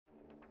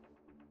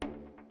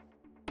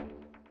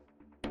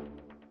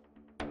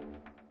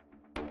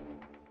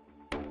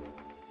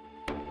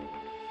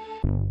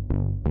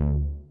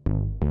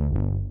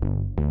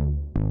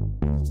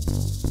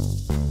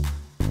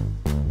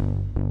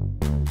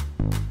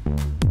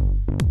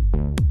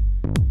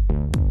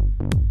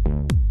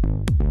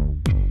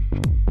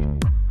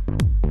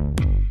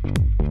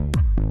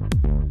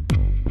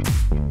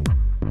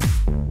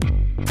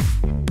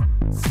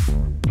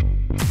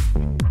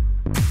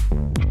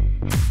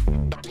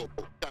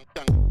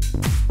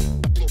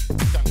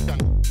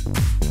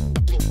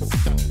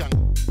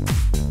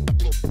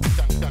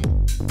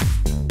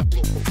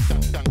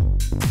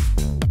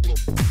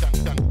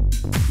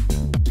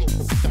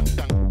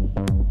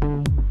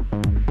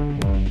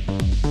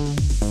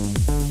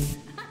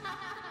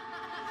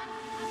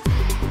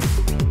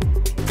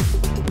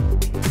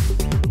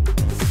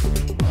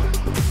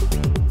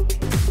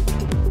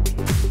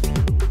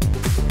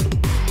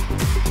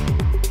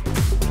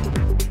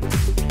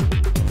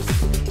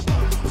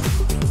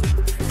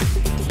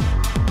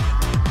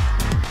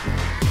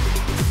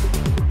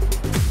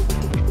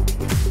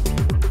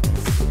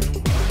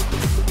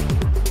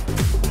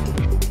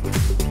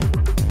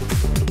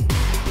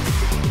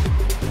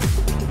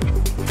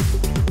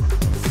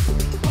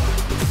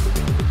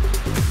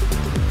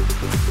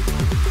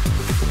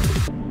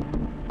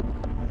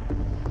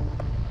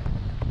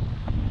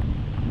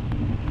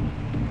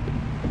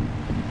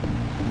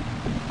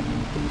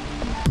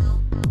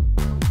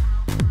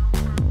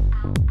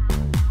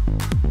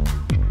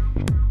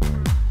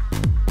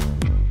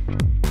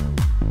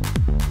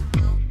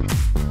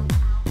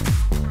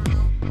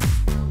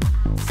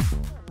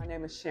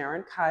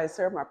Sharon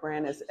Kaiser. My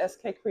brand is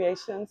SK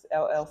Creations,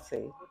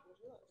 LLC.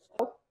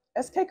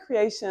 SK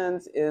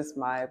Creations is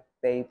my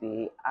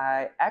baby.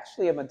 I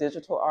actually am a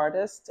digital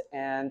artist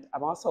and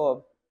I'm also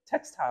a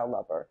textile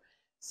lover.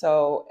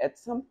 So at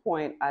some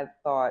point I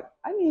thought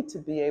I need to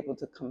be able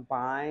to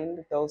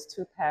combine those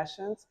two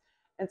passions.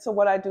 And so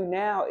what I do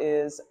now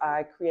is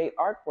I create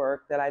artwork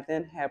that I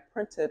then have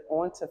printed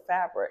onto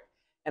fabric.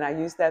 And I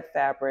use that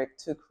fabric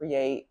to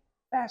create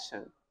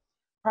fashion,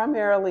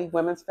 primarily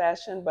women's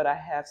fashion, but I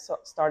have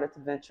started to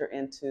venture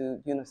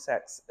into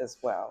unisex as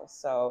well.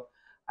 So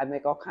I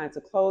make all kinds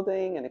of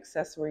clothing and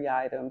accessory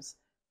items,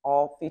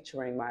 all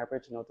featuring my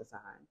original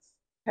designs.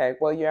 Okay,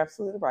 well, you're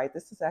absolutely right.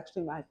 This is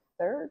actually my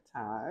third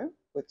time,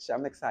 which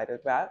I'm excited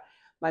about.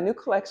 My new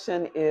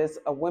collection is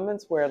a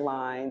women's wear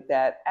line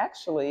that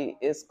actually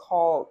is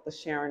called the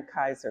Sharon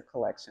Kaiser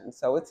collection.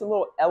 So it's a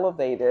little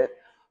elevated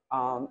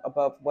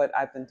above what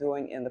I've been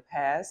doing in the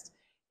past.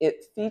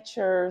 It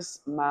features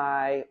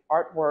my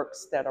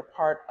artworks that are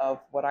part of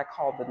what I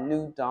call the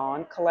New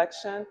Dawn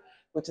collection,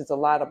 which is a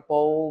lot of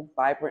bold,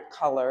 vibrant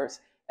colors.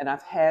 And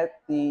I've had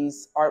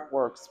these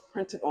artworks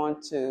printed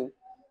onto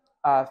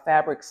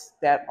fabrics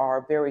that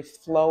are very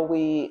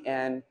flowy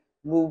and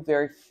move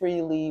very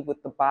freely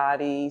with the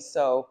body.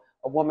 So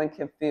a woman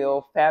can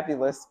feel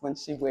fabulous when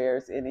she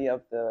wears any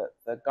of the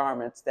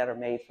garments that are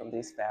made from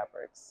these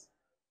fabrics.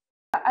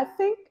 I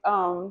think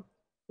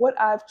what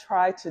I've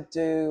tried to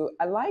do,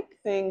 I like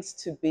things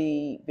to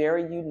be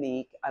very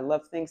unique. I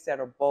love things that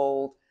are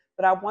bold,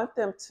 but I want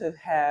them to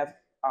have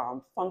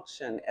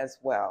function as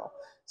well.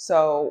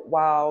 So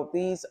while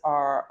these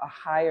are a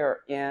higher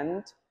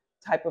end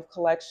type of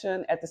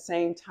collection, at the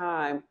same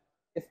time,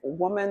 if a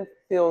woman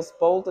feels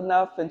bold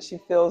enough and she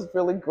feels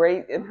really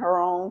great in her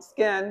own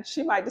skin,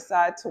 she might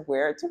decide to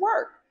wear it to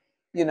work,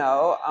 you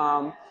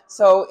know?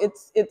 So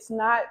it's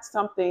not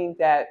something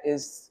that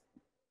is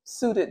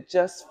suited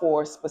just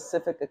for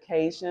specific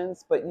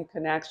occasions, but you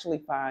can actually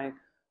find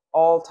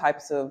all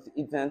types of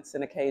events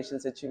and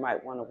occasions that you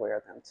might want to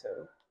wear them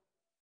to.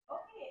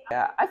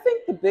 Yeah, I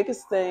think the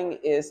biggest thing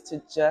is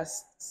to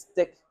just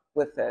stick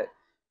with it.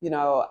 You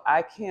know,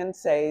 I can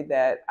say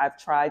that I've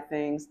tried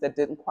things that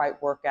didn't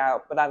quite work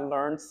out, but I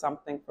learned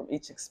something from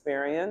each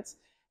experience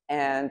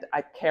and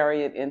I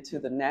carry it into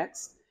the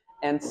next.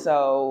 And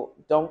so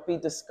don't be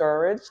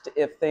discouraged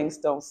if things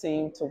don't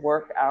seem to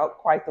work out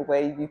quite the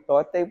way you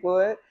thought they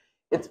would.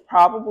 It's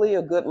probably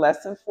a good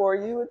lesson for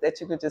you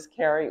that you could just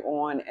carry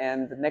on,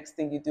 and the next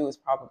thing you do is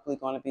probably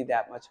going to be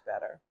that much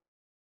better.